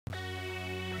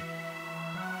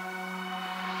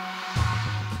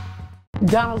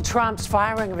Donald Trump's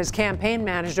firing of his campaign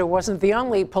manager wasn't the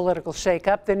only political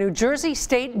shakeup. The New Jersey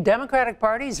State Democratic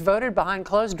Party's voted behind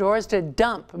closed doors to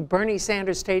dump Bernie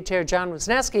Sanders State Chair John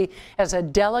Wisniewski as a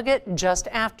delegate just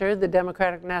after the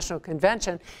Democratic National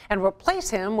Convention and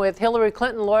replace him with Hillary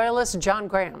Clinton loyalist John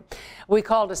Graham. We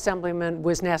called Assemblyman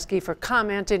Wisniewski for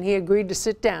comment, and he agreed to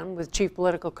sit down with Chief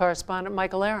Political Correspondent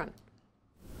Michael Aaron.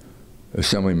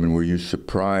 Assemblyman, were you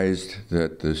surprised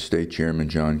that the state chairman,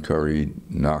 John Curry,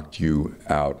 knocked you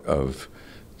out of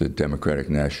the Democratic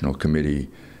National Committee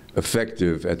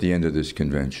effective at the end of this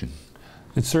convention?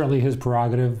 It's certainly his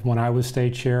prerogative. When I was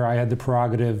state chair, I had the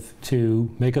prerogative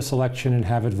to make a selection and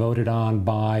have it voted on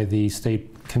by the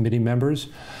state committee members.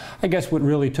 I guess what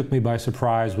really took me by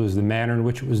surprise was the manner in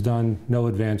which it was done, no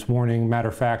advance warning. Matter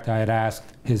of fact, I had asked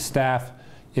his staff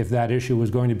if that issue was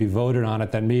going to be voted on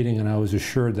at that meeting, and I was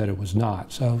assured that it was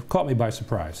not. So it caught me by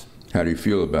surprise. How do you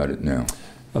feel about it now?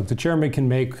 Look, the chairman can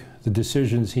make the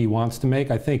decisions he wants to make.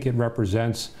 I think it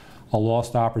represents a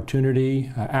lost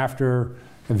opportunity after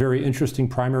a very interesting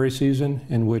primary season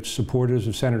in which supporters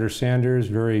of Senator Sanders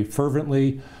very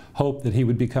fervently hoped that he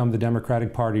would become the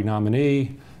Democratic Party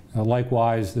nominee.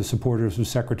 Likewise, the supporters of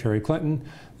Secretary Clinton.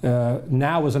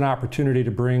 Now is an opportunity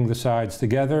to bring the sides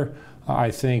together.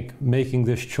 I think making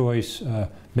this choice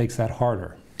makes that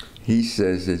harder. He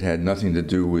says it had nothing to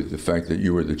do with the fact that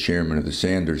you were the chairman of the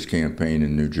Sanders campaign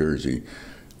in New Jersey.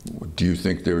 Do you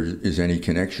think there is any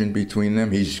connection between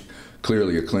them? He's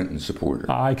clearly a Clinton supporter.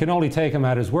 I can only take him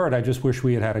at his word. I just wish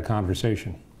we had had a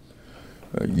conversation.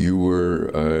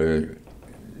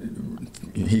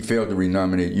 He failed to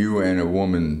renominate you and a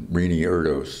woman, Rini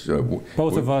Erdos.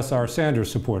 Both of us are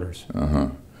Sanders supporters.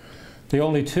 The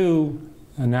only two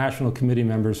national committee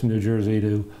members from New Jersey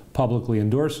to publicly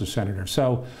endorse the senator.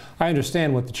 So I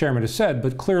understand what the chairman has said,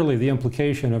 but clearly the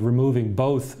implication of removing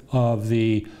both of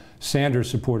the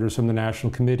Sanders supporters from the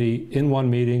national committee in one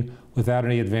meeting without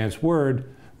any advance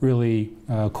word really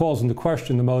calls into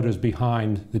question the motives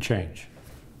behind the change.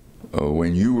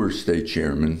 When you were state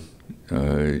chairman,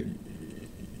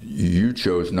 you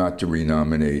chose not to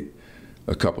renominate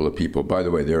a couple of people. By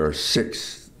the way, there are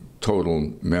 6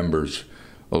 total members,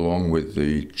 along with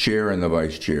the chair and the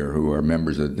vice chair, who are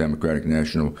members of the Democratic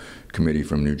National Committee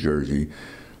from New Jersey.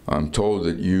 I'm told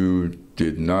that you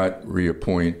did not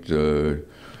reappoint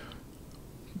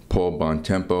Paul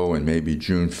Bontempo and maybe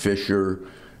June Fisher,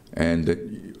 and that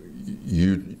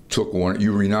you took one.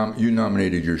 You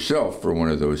nominated yourself for one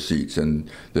of those seats, and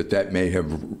that may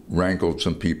have rankled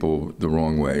some people the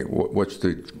wrong way. What's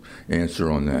the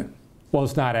answer on that? Well,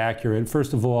 it's not accurate.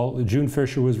 First of all, June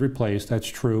Fisher was replaced. That's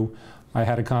true. I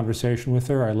had a conversation with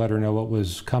her. I let her know what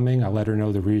was coming. I let her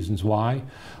know the reasons why.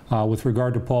 With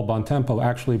regard to Paul Bontempo,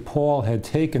 actually, Paul had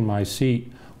taken my seat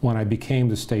when I became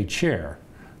the state chair.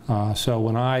 So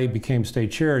when I became state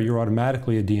chair, you're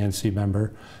automatically a DNC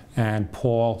member, and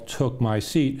Paul took my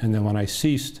seat. And then when I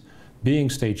ceased being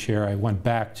state chair, I went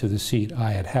back to the seat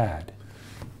I had had.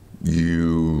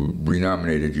 You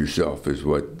renominated yourself, is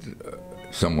what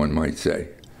someone might say.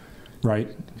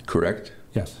 Right. Correct?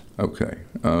 Yes. Okay.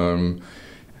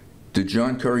 Did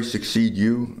John Curry succeed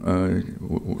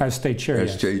you? As state chair, As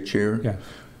yes. state chair? Yes.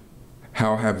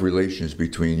 How have relations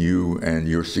between you and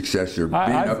your successor been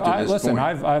up to this listen,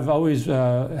 point? I've always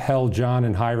held John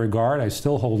in high regard. I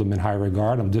still hold him in high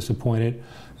regard. I'm disappointed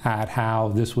at how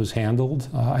this was handled.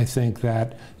 I think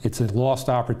that it's a lost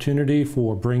opportunity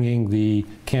for bringing the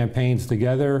campaigns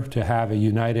together to have a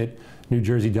united New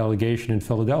Jersey delegation in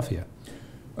Philadelphia.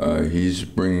 He's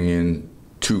bringing in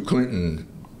 2 Clinton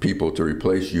people to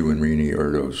replace you and Rini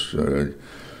Erdos,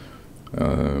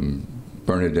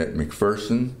 Bernadette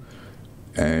McPherson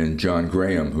and John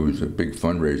Graham, who's a big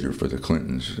fundraiser for the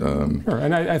Clintons. Sure,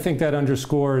 and I think that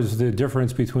underscores the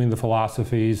difference between the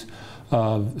philosophies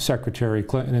of Secretary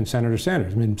Clinton and Senator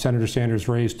Sanders. I mean, Senator Sanders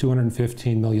raised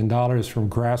 $215 million from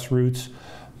grassroots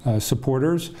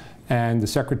supporters, and the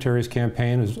Secretary's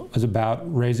campaign is about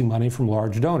raising money from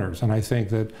large donors. And I think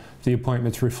that the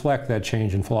appointments reflect that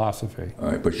change in philosophy.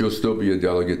 All right, but you'll still be a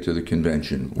delegate to the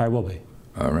convention. I will be.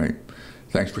 All right.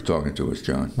 Thanks for talking to us,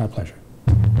 John. My pleasure.